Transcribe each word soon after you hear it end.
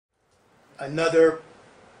Another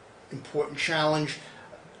important challenge,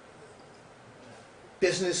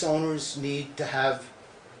 business owners need to have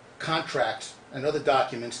contracts and other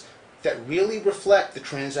documents that really reflect the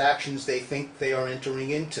transactions they think they are entering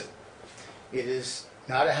into. It is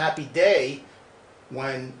not a happy day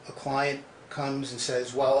when a client comes and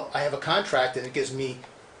says, well, I have a contract and it gives me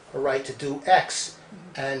a right to do X.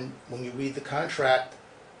 And when you read the contract,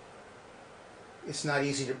 it's not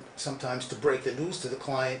easy sometimes to break the news to the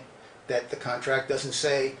client that the contract doesn't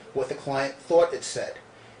say what the client thought it said.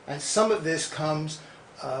 And some of this comes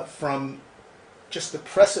from just the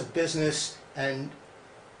press of business and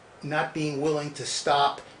not being willing to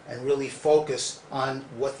stop and really focus on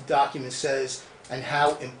what the document says and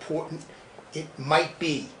how important it might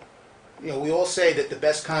be. You know, we all say that the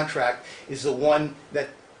best contract is the one that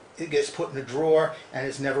it gets put in a drawer and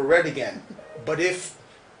is never read again. But if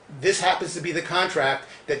this happens to be the contract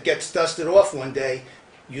that gets dusted off one day,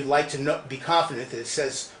 you'd like to be confident that it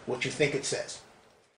says what you think it says.